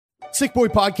Sick Boy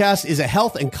Podcast is a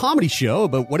health and comedy show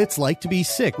about what it's like to be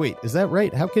sick. Wait, is that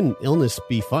right? How can illness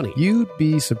be funny? You'd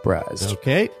be surprised.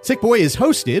 Okay. Sick Boy is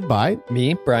hosted by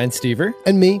me, Brian Stever,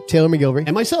 and me, Taylor McGilvery,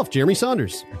 and myself, Jeremy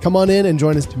Saunders. Come on in and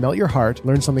join us to melt your heart,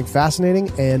 learn something fascinating,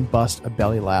 and bust a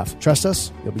belly laugh. Trust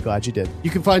us, you'll be glad you did. You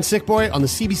can find Sick Boy on the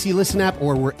CBC Listen app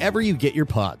or wherever you get your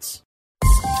pods.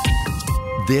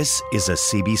 This is a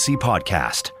CBC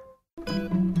podcast.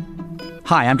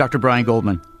 Hi, I'm Dr. Brian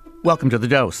Goldman. Welcome to The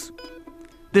Dose.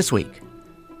 This week,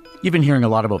 you've been hearing a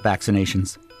lot about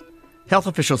vaccinations. Health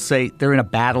officials say they're in a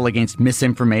battle against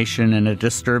misinformation and a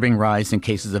disturbing rise in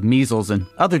cases of measles and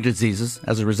other diseases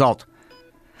as a result.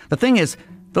 The thing is,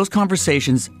 those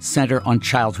conversations center on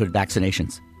childhood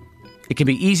vaccinations. It can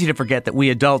be easy to forget that we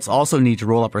adults also need to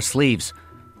roll up our sleeves.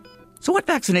 So what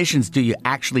vaccinations do you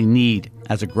actually need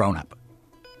as a grown-up?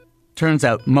 Turns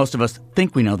out most of us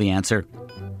think we know the answer,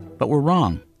 but we're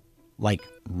wrong. Like,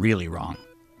 really wrong.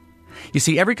 You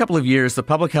see, every couple of years, the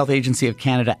Public Health Agency of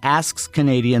Canada asks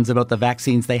Canadians about the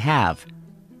vaccines they have.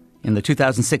 In the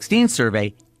 2016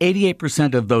 survey,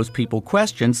 88% of those people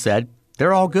questioned said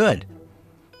they're all good.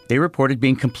 They reported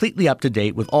being completely up to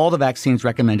date with all the vaccines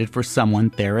recommended for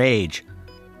someone their age.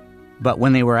 But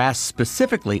when they were asked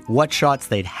specifically what shots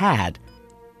they'd had,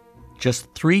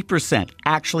 just 3%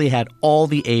 actually had all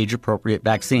the age-appropriate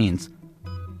vaccines.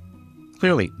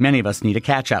 Clearly, many of us need a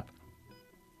catch-up.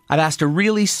 I've asked a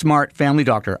really smart family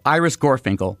doctor, Iris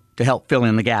Gorfinkel, to help fill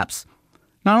in the gaps.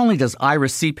 Not only does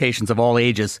Iris see patients of all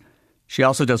ages, she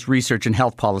also does research in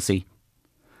health policy.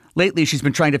 Lately, she's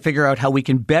been trying to figure out how we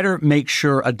can better make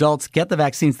sure adults get the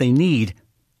vaccines they need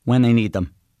when they need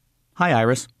them. Hi,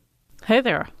 Iris. Hey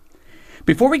there.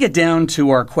 Before we get down to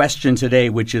our question today,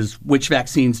 which is which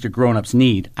vaccines do grown-ups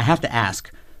need, I have to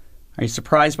ask, are you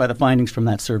surprised by the findings from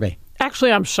that survey?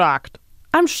 Actually, I'm shocked.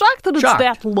 I'm shocked that it's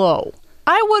that low.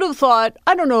 I would have thought,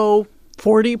 40%,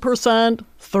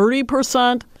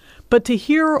 30%, but to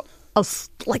hear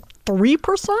like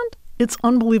 3%, it's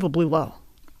unbelievably low.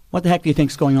 What the heck do you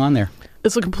think's going on there?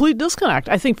 It's a complete disconnect.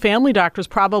 I think family doctors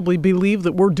probably believe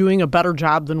that we're doing a better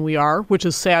job than we are, which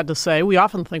is sad to say. We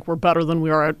often think we're better than we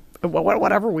are at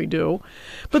whatever we do.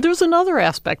 But there's another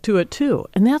aspect to it, too,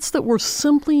 and that's that we're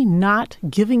simply not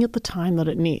giving it the time that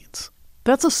it needs.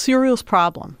 That's a serious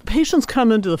problem. Patients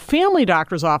come into the family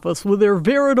doctor's office with their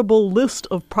veritable list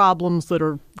of problems that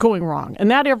are going wrong.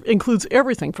 And that includes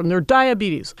everything from their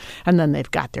diabetes. And then they've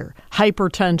got their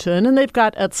hypertension and they've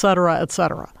got et cetera, et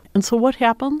cetera. And so what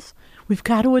happens? We've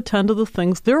got to attend to the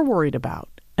things they're worried about.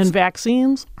 And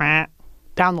vaccines,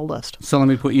 down the list. So let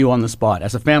me put you on the spot.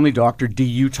 As a family doctor, do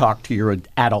you talk to your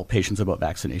adult patients about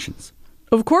vaccinations?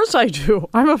 Of course I do.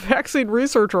 I'm a vaccine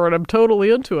researcher and I'm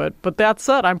totally into it. But that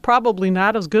said, I'm probably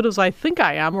not as good as I think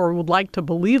I am or would like to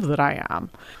believe that I am.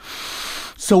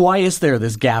 So why is there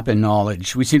this gap in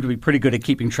knowledge? We seem to be pretty good at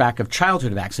keeping track of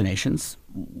childhood vaccinations.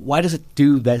 Why does it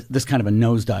do this kind of a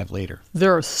nosedive later?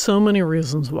 There are so many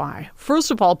reasons why. First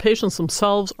of all, patients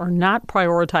themselves are not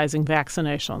prioritizing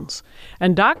vaccinations.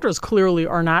 And doctors clearly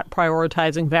are not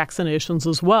prioritizing vaccinations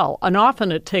as well. And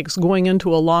often it takes going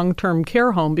into a long-term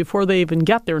care home before they even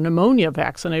get their pneumonia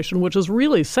vaccination, which is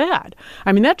really sad.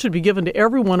 I mean, that should be given to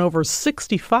everyone over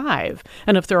 65,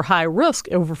 and if they're high risk,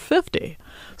 over 50.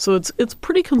 So it's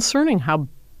pretty concerning how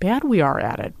bad we are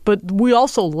at it. But we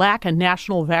also lack a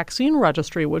national vaccine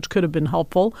registry, which could have been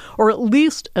helpful, or at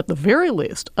the very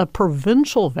least, a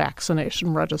provincial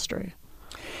vaccination registry.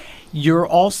 You're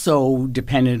also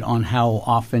dependent on how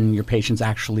often your patients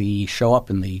actually show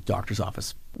up in the doctor's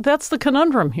office. That's the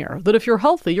conundrum here, that if you're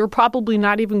healthy, you're probably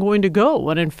not even going to go.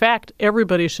 And in fact,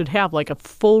 everybody should have like a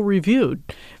full review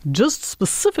just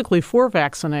specifically for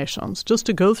vaccinations, just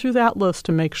to go through that list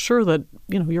to make sure that,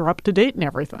 you're up to date and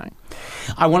everything.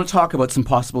 I want to talk about some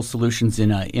possible solutions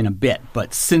in a bit,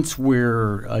 but since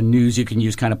we're a news you can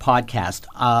use kind of podcast,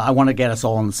 I want to get us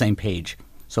all on the same page.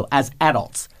 So as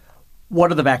adults,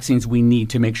 what are the vaccines we need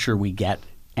to make sure we get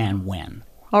and when?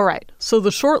 All right. So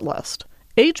the short list.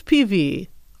 HPV,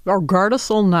 or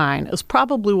Gardasil 9, is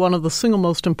probably one of the single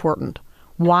most important.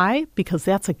 Why? Because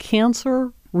that's a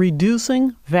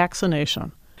cancer-reducing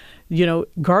vaccination.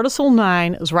 Gardasil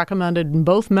 9 is recommended in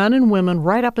both men and women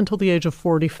right up until the age of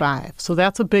 45. So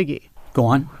that's a biggie. Go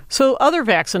on. So other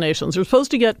vaccinations, you're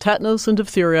supposed to get tetanus and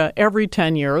diphtheria every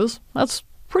 10 years. That's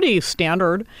pretty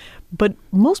standard. But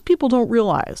most people don't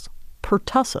realize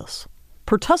pertussis.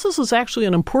 Pertussis is actually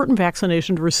an important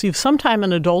vaccination to receive sometime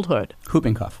in adulthood.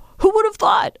 Whooping cough. Who would have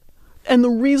thought? And the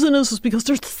reason is because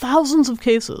there's thousands of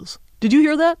cases. Did you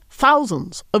hear that?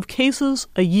 Thousands of cases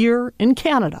a year in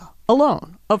Canada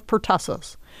alone of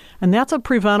pertussis. And that's a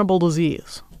preventable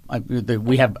disease.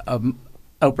 We have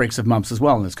outbreaks of mumps as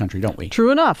well in this country, don't we?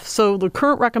 True enough. So the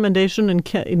current recommendation in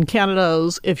Canada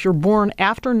is if you're born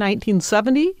after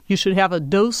 1970, you should have a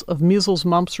dose of measles,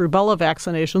 mumps, rubella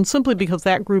vaccination simply because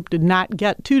that group did not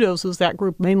get 2 doses. That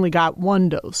group mainly got 1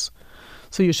 dose.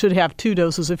 So you should have 2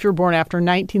 doses if you're born after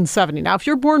 1970. Now, if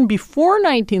you're born before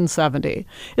 1970,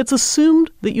 it's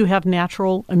assumed that you have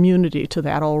natural immunity to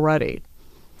that already,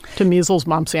 to measles,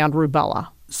 mumps, and rubella.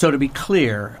 So to be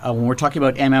clear, when we're talking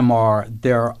about MMR,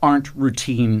 there aren't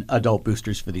routine adult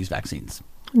boosters for these vaccines.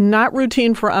 Not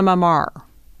routine for MMR.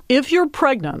 If you're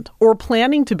pregnant or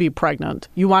planning to be pregnant,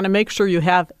 you want to make sure you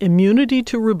have immunity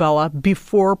to rubella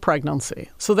before pregnancy.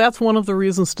 So that's one of the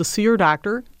reasons to see your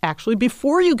doctor actually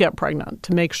before you get pregnant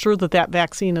to make sure that that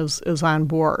vaccine is on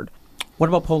board. What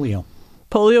about polio?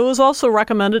 Polio is also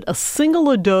recommended a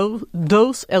single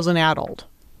dose as an adult.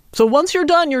 So once you're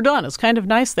done, you're done. It's kind of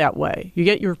nice that way. You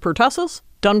get your pertussis,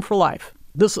 done for life.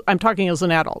 This I'm talking as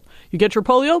an adult. You get your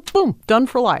polio, boom, done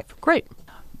for life. Great.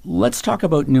 Let's talk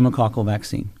about pneumococcal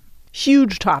vaccine.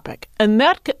 Huge topic. And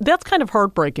that's kind of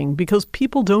heartbreaking because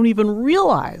people don't even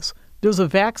realize there's a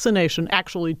vaccination,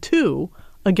 actually 2,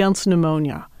 against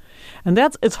pneumonia. And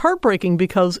it's heartbreaking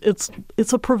because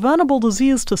it's a preventable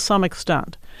disease to some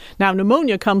extent. Now,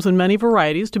 pneumonia comes in many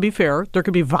varieties, to be fair. There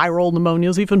could be viral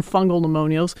pneumonias, even fungal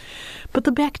pneumonias. But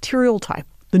the bacterial type,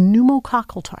 the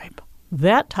pneumococcal type,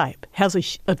 that type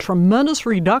has a tremendous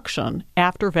reduction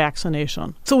after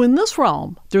vaccination. So in this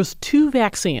realm, there's 2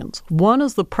 vaccines. One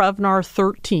is the Prevnar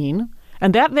 13,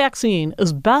 and that vaccine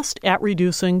is best at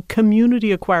reducing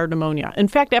community-acquired pneumonia. In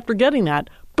fact, after getting that,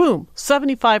 boom,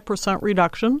 75%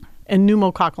 reduction in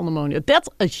pneumococcal pneumonia. That's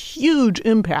a huge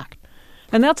impact.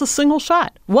 And that's a single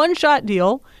shot, 1-shot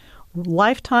deal,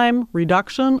 lifetime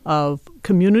reduction of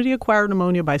community-acquired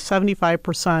pneumonia by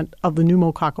 75% of the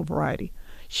pneumococcal variety.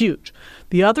 Huge.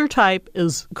 The other type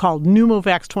is called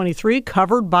Pneumovax 23,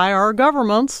 covered by our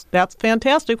governments. That's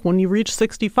fantastic when you reach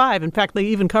 65. In fact, they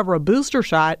even cover a booster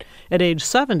shot at age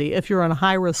 70 if you're in a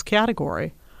high-risk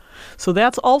category. So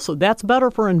that's better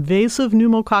for invasive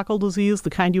pneumococcal disease, the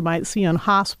kind you might see in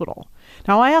hospital.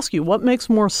 Now, I ask you, what makes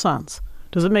more sense?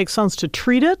 Does it make sense to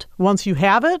treat it once you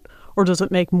have it, or does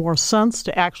it make more sense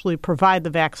to actually provide the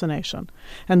vaccination?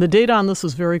 And the data on this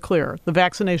is very clear. The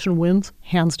vaccination wins,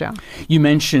 hands down. You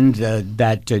mentioned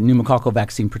that pneumococcal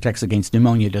vaccine protects against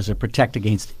pneumonia. Does it protect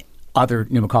against other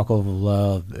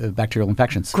pneumococcal bacterial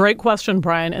infections? Great question,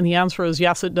 Brian, and the answer is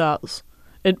yes, it does.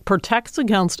 It protects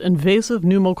against invasive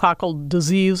pneumococcal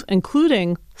disease,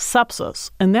 including sepsis.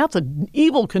 And that's an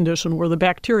evil condition where the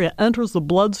bacteria enters the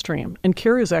bloodstream and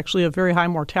carries actually a very high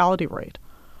mortality rate.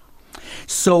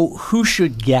 So who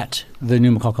should get the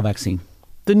pneumococcal vaccine?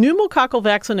 The pneumococcal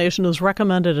vaccination is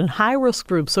recommended in high-risk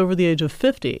groups over the age of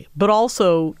 50, but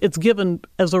also it's given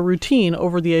as a routine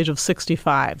over the age of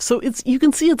 65. So you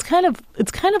can see it's kind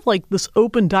of like this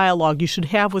open dialogue you should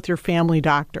have with your family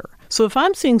doctor. So if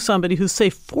I'm seeing somebody who's, say,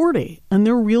 40 and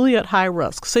they're really at high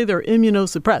risk, say they're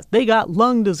immunosuppressed, they got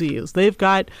lung disease, they're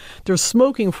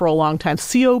smoking for a long time,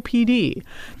 COPD,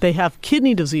 they have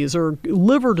kidney disease or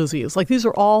liver disease, like these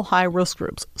are all high risk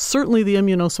groups. Certainly the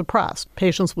immunosuppressed,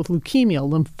 patients with leukemia,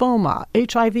 lymphoma,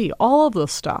 HIV, all of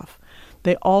this stuff.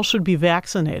 They all should be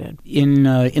vaccinated. In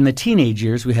the teenage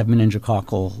years, we have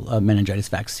meningococcal meningitis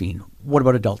vaccine. What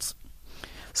about adults?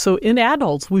 So in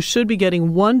adults, we should be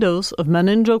getting 1 dose of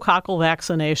meningococcal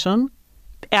vaccination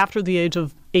after the age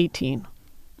of 18.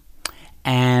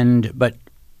 But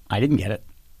I didn't get it.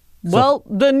 Well,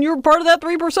 then you're part of that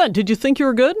 3%. Did you think you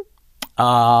were good?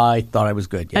 I thought I was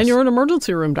good, yes. And you're an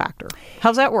emergency room doctor.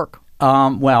 How's that work?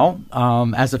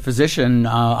 As a physician,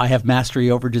 I have mastery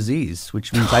over disease,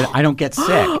 which means I don't get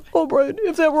sick. Oh, Brian,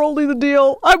 if that were only the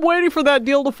deal. I'm waiting for that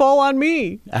deal to fall on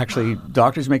me. Actually,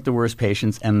 doctors make the worst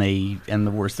patients, and the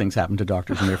worst things happen to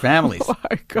doctors and their families. Oh,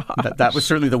 my God. That was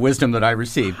certainly the wisdom that I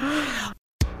received.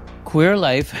 Queer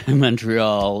life in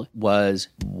Montreal was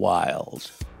wild.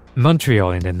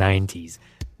 Montreal in the 90s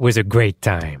was a great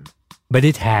time, but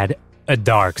it had a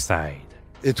dark side.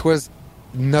 It was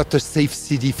not a safe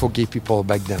city for gay people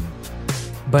back then.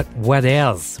 But what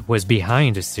else was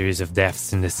behind a series of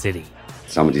deaths in the city?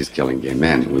 Somebody's killing gay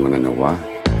men. We want to know why.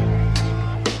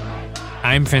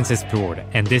 I'm Francis Plourde,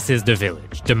 and this is The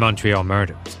Village, The Montreal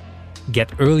Murders.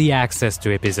 Get early access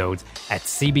to episodes at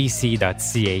cbc.ca/listen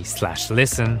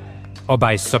or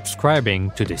by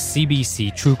subscribing to the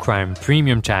CBC True Crime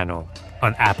Premium channel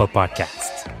on Apple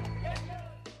Podcasts.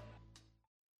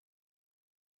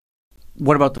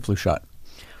 What about the flu shot?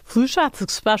 Flu shots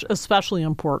especially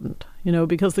important,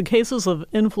 because the cases of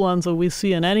influenza we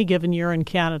see in any given year in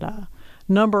Canada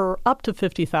number up to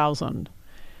 50,000.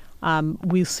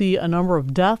 We see a number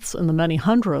of deaths in the many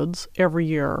hundreds every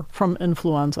year from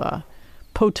influenza,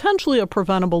 potentially a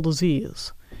preventable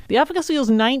disease. The efficacy is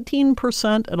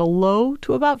 19% at a low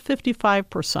to about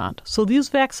 55%. So these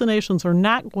vaccinations are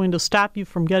not going to stop you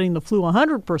from getting the flu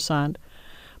 100%,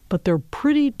 but they're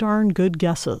pretty darn good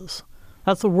guesses.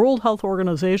 That's the World Health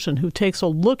Organization who takes a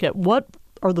look at what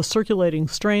are the circulating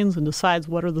strains and decides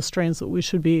what are the strains that we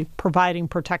should be providing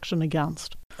protection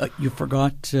against. You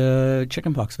forgot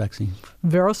chickenpox vaccine.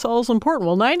 Varicella is important.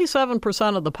 Well,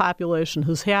 97% of the population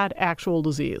has had actual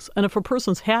disease. And if a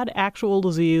person's had actual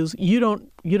disease, you don't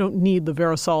need the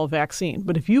varicella vaccine.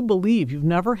 But if you believe you've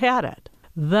never had it,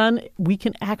 then we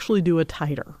can actually do a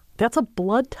titer. That's a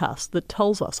blood test that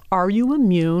tells us, are you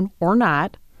immune or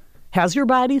not? Has your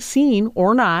body seen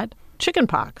or not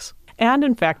chickenpox? And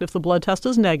in fact, if the blood test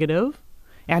is negative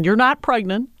and you're not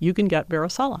pregnant, you can get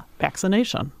varicella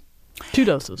vaccination. 2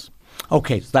 doses.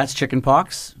 Okay, so that's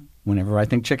chickenpox. Whenever I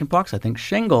think chickenpox, I think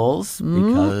shingles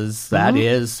because that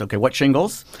is, okay, what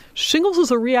shingles? Shingles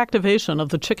is a reactivation of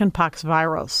the chickenpox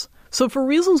virus. So for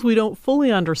reasons we don't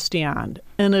fully understand,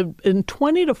 in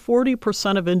 20 to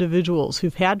 40% of individuals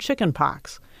who've had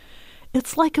chickenpox,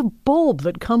 it's like a bulb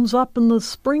that comes up in the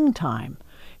springtime.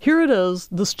 Here it is,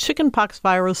 this chickenpox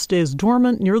virus stays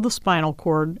dormant near the spinal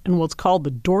cord in what's called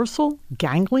the dorsal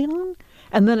ganglion,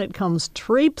 and then it comes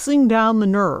traipsing down the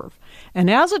nerve. And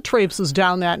as it traipses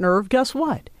down that nerve, guess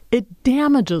what? It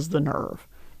damages the nerve,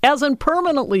 as in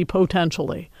permanently,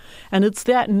 potentially. And it's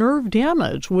that nerve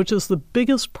damage which is the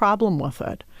biggest problem with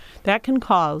it. That can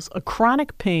cause a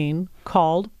chronic pain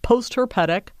called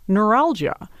postherpetic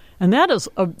neuralgia. And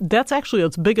that's actually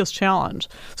its biggest challenge.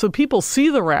 So people see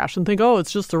the rash and think, oh,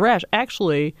 it's just the rash.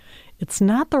 Actually, it's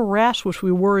not the rash which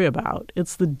we worry about.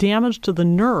 It's the damage to the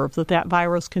nerve that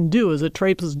virus can do as it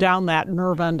traipses down that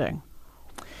nerve ending.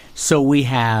 So we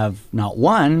have not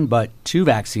one, but 2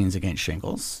 vaccines against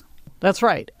shingles. That's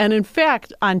right. And in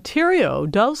fact, Ontario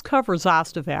does cover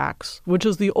Zostavax, which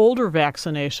is the older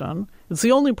vaccination. It's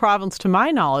the only province, to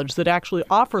my knowledge, that actually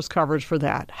offers coverage for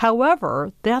that.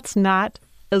 However, that's not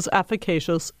as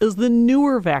efficacious as the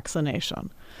newer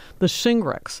vaccination, the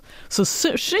Shingrix. So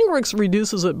Shingrix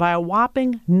reduces it by a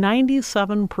whopping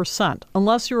 97%,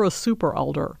 unless you're a super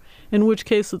elder, in which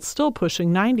case it's still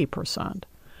pushing 90%.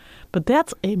 But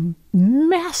that's a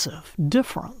massive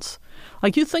difference.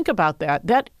 Like, you think about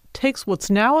that takes what's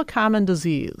now a common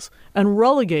disease and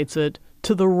relegates it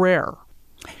to the rare.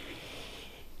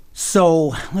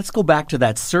 So let's go back to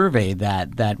that survey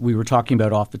that we were talking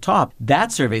about off the top.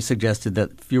 That survey suggested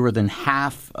that fewer than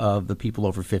half of the people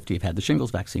over 50 have had the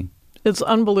shingles vaccine. It's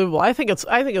unbelievable. I think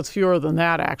it's fewer than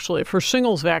that, actually, for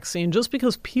shingles vaccine, just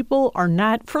because people are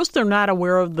not, first, they're not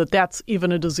aware of that that's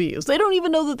even a disease. They don't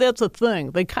even know that that's a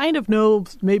thing. They kind of know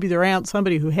maybe their aunt,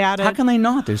 somebody who had it. How can they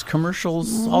not? There's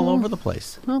commercials all over the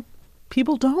place. Well,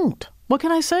 people don't. What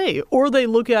can I say? Or they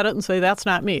look at it and say, that's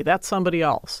not me, that's somebody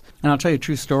else. And I'll tell you a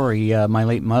true story. My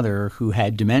late mother, who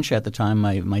had dementia at the time,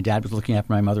 my dad was looking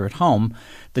after my mother at home.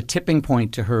 The tipping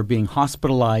point to her being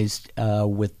hospitalized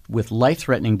with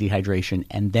life-threatening dehydration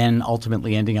and then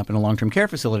ultimately ending up in a long-term care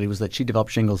facility was that she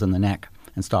developed shingles in the neck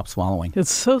and stopped swallowing.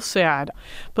 It's so sad.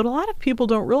 But a lot of people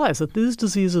don't realize that these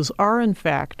diseases are, in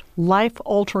fact,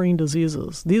 life-altering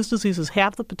diseases. These diseases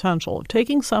have the potential of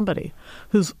taking somebody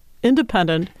who's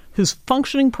independent, who's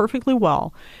functioning perfectly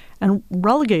well, and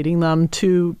relegating them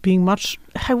to being much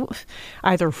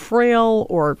either frail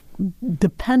or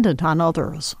dependent on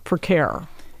others for care.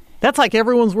 That's like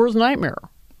everyone's worst nightmare.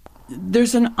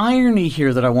 There's an irony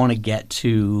here that I want to get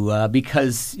to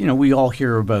because, we all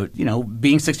hear about,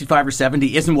 being 65 or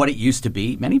 70 isn't what it used to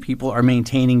be. Many people are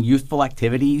maintaining youthful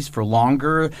activities for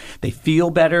longer. They feel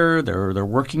better. They're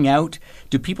working out.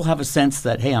 Do people have a sense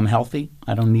that, hey, I'm healthy,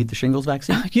 I don't need the shingles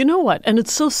vaccine? You know what? And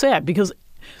it's so sad because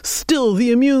still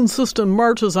the immune system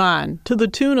marches on to the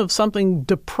tune of something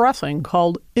depressing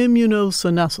called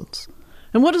immunosenescence.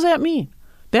 And what does that mean?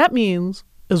 That means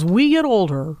as we get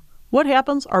older, what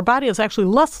happens? Our body is actually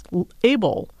less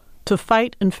able to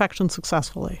fight infection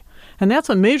successfully. And that's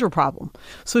a major problem.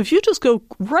 So if you just go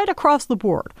right across the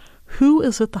board, who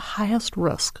is at the highest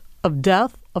risk of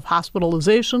death, of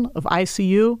hospitalization, of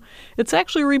ICU? It's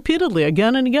actually repeatedly,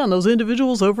 again and again, those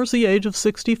individuals over the age of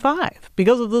 65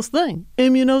 because of this thing,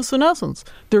 immunosenescence.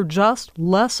 They're just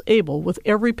less able with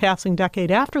every passing decade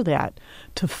after that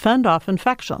to fend off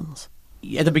infections.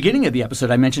 At the beginning of the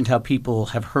episode, I mentioned how people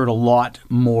have heard a lot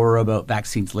more about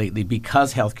vaccines lately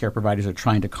because healthcare providers are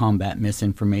trying to combat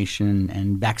misinformation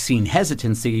and vaccine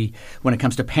hesitancy when it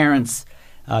comes to parents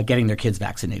getting their kids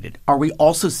vaccinated. Are we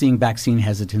also seeing vaccine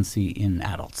hesitancy in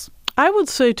adults? I would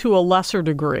say to a lesser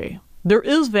degree. There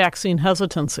is vaccine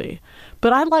hesitancy,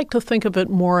 but I like to think of it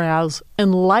more as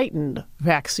enlightened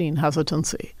vaccine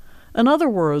hesitancy. In other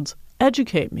words,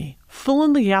 educate me, fill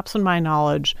in the gaps in my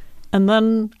knowledge, and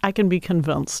then I can be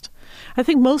convinced. I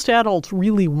think most adults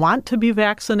really want to be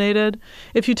vaccinated.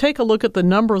 If you take a look at the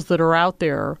numbers that are out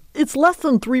there, it's less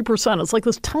than 3%. It's like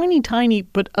this tiny,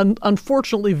 but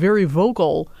unfortunately very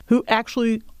vocal, who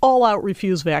actually all out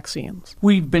refuse vaccines.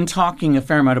 We've been talking a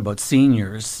fair amount about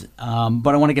seniors,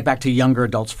 but I want to get back to younger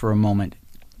adults for a moment.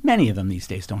 Many of them these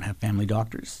days don't have family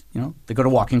doctors. They go to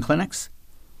walk-in clinics.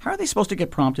 How are they supposed to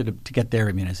get prompted to get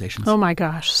their immunizations? Oh, my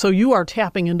gosh. So you are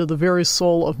tapping into the very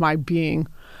soul of my being.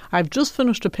 I've just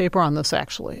finished a paper on this,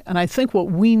 actually, and I think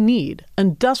what we need,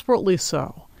 and desperately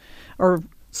so, are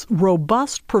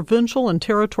robust provincial and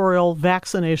territorial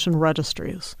vaccination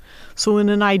registries. So in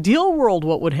an ideal world,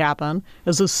 what would happen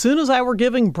is as soon as I were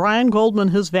giving Brian Goldman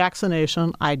his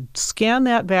vaccination, I'd scan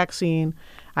that vaccine,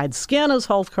 I'd scan his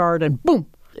health card, and boom,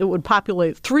 it would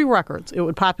populate 3 records. It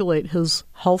would populate his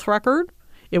health record,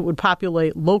 it would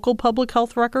populate local public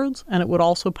health records, and it would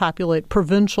also populate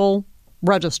provincial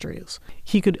registries.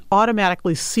 He could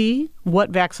automatically see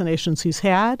what vaccinations he's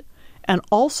had, and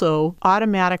also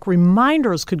automatic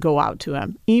reminders could go out to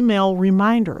him. Email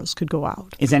reminders could go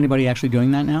out. Is anybody actually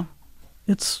doing that now?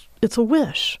 It's a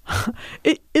wish.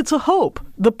 It's a hope.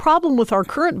 The problem with our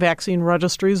current vaccine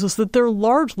registries is that they're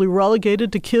largely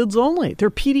relegated to kids only.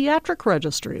 They're pediatric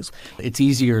registries. It's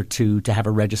easier to have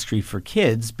a registry for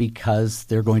kids because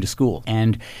they're going to school.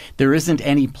 And there isn't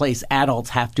any place adults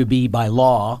have to be by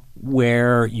law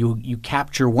where you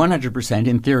capture 100%,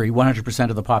 in theory, 100%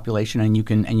 of the population, and you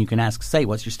can ask, say,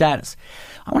 what's your status?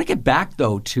 I want to get back,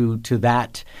 though, to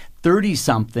that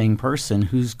 30-something person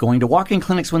who's going to walk-in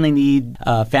clinics when they need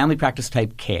family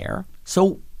practice-type care.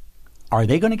 So are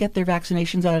they going to get their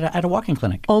vaccinations at a walk-in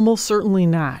clinic? Almost certainly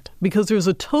not, because there's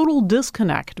a total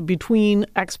disconnect between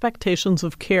expectations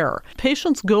of care.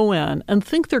 Patients go in and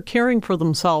think they're caring for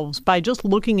themselves by just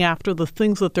looking after the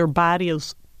things that their body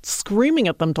is screaming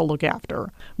at them to look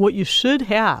after. What you should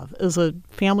have is a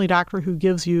family doctor who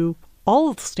gives you all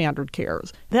of the standard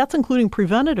cares. That's including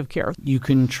preventative care. You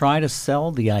can try to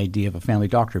sell the idea of a family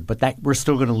doctor, but that's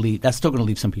still going to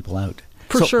leave some people out.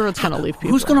 For sure it's going to leave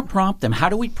people Who's going to out. prompt them? How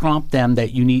do we prompt them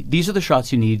that you need, these are the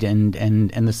shots you need and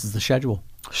this is the schedule?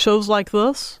 Shows like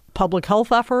this, public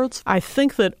health efforts. I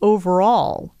think that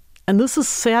overall, and this is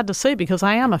sad to say because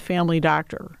I am a family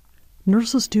doctor,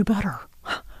 nurses do better.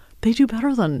 They do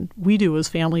better than we do as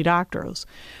family doctors.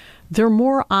 They're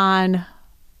more on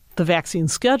the vaccine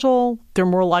schedule. They're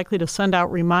more likely to send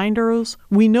out reminders.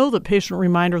 We know that patient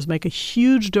reminders make a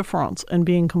huge difference in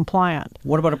being compliant.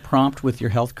 What about a prompt with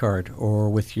your health card or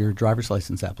with your driver's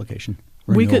license application?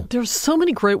 There's so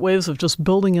many great ways of just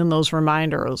building in those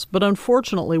reminders, but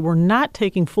unfortunately, we're not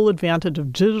taking full advantage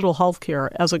of digital health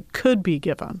care as it could be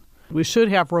given. We should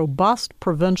have robust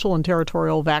provincial and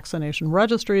territorial vaccination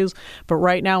registries, but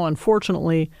right now,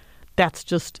 unfortunately, that's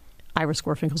just Iris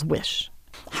Gorfinkel's wish.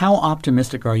 How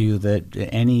optimistic are you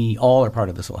that all or part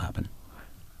of this will happen?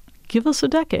 Give us a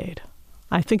decade.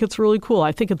 I think it's really cool.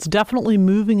 I think it's definitely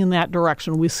moving in that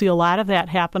direction. We see a lot of that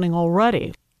happening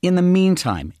already. In the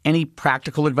meantime, any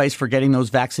practical advice for getting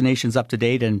those vaccinations up to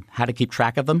date and how to keep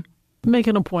track of them? Make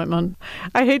an appointment.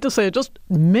 I hate to say it, just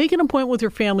make an appointment with your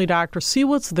family doctor. See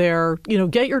what's there.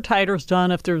 Get your titers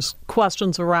done if there's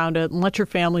questions around it, and let your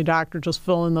family doctor just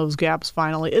fill in those gaps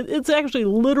finally. It's actually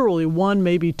literally 1,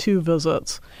 maybe 2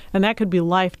 visits, and that could be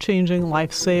life-changing,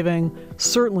 life-saving,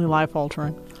 certainly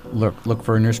life-altering. Look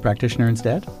for a nurse practitioner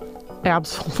instead?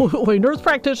 Absolutely. Nurse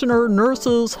practitioner,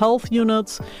 nurses, health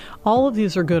units, all of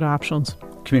these are good options.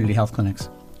 Community health clinics.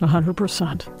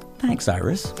 100%. Thanks,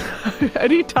 Iris.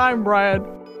 Anytime, Brian.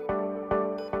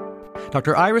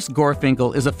 Dr. Iris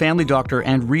Gorfinkel is a family doctor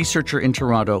and researcher in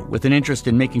Toronto with an interest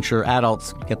in making sure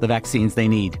adults get the vaccines they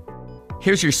need.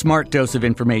 Here's your smart dose of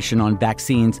information on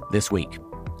vaccines this week.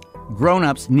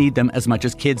 Grown-ups need them as much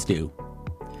as kids do.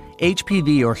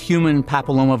 HPV, or human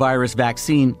papillomavirus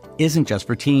vaccine, isn't just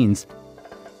for teens.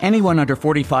 Anyone under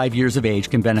 45 years of age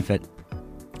can benefit.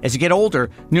 As you get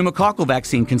older, pneumococcal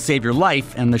vaccine can save your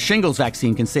life, and the shingles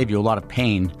vaccine can save you a lot of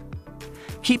pain.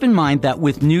 Keep in mind that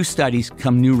with new studies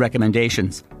come new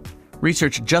recommendations.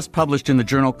 Research just published in the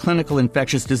journal Clinical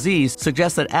Infectious Disease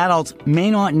suggests that adults may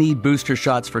not need booster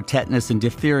shots for tetanus and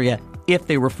diphtheria if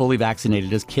they were fully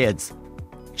vaccinated as kids.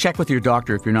 Check with your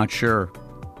doctor if you're not sure.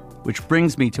 Which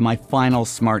brings me to my final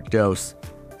smart dose.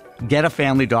 Get a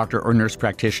family doctor or nurse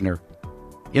practitioner.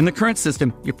 In the current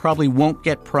system, you probably won't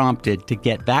get prompted to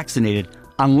get vaccinated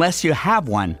unless you have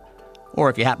one, or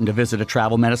if you happen to visit a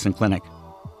travel medicine clinic.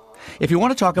 If you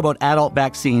want to talk about adult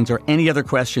vaccines or any other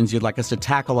questions you'd like us to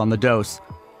tackle on The Dose,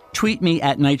 tweet me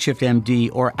at NightShiftMD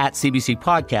or at CBC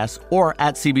Podcasts or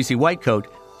at CBC Whitecoat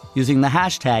using the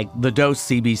hashtag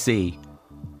TheDoseCBC.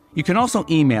 You can also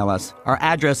email us. Our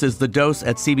address is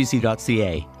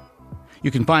thedose@cbc.ca.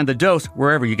 You can find The Dose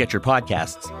wherever you get your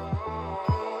podcasts.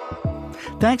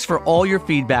 Thanks for all your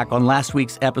feedback on last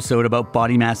week's episode about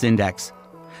body mass index.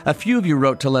 A few of you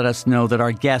wrote to let us know that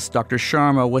our guest, Dr.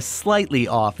 Sharma, was slightly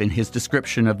off in his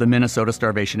description of the Minnesota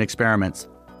starvation experiments.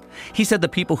 He said the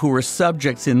people who were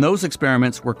subjects in those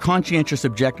experiments were conscientious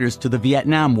objectors to the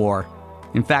Vietnam War.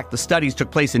 In fact, the studies took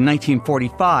place in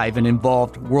 1945 and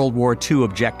involved World War II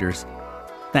objectors.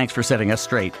 Thanks for setting us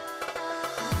straight.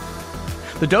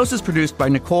 The Dose is produced by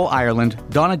Nicole Ireland,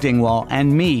 Donna Dingwall,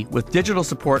 and me, with digital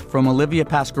support from Olivia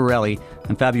Pasquarelli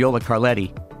and Fabiola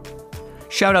Carletti.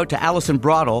 Shout out to Alison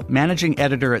Broddle, managing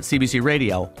editor at CBC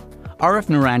Radio, Arif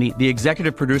Noorani, the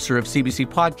executive producer of CBC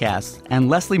Podcasts, and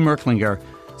Leslie Merklinger,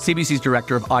 CBC's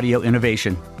director of audio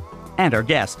innovation. And our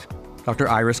guest, Dr.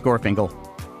 Iris Gorfinkel.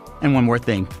 And one more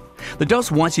thing. The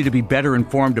Dose wants you to be better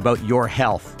informed about your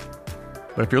health.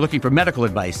 But if you're looking for medical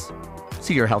advice,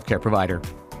 see your healthcare provider.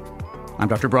 I'm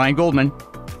Dr. Brian Goldman.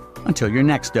 Until your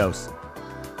next dose.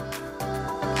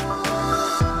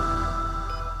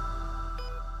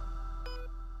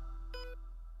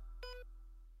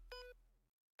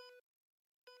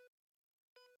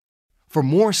 For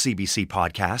more CBC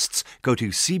podcasts, go to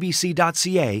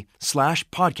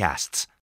cbc.ca/podcasts.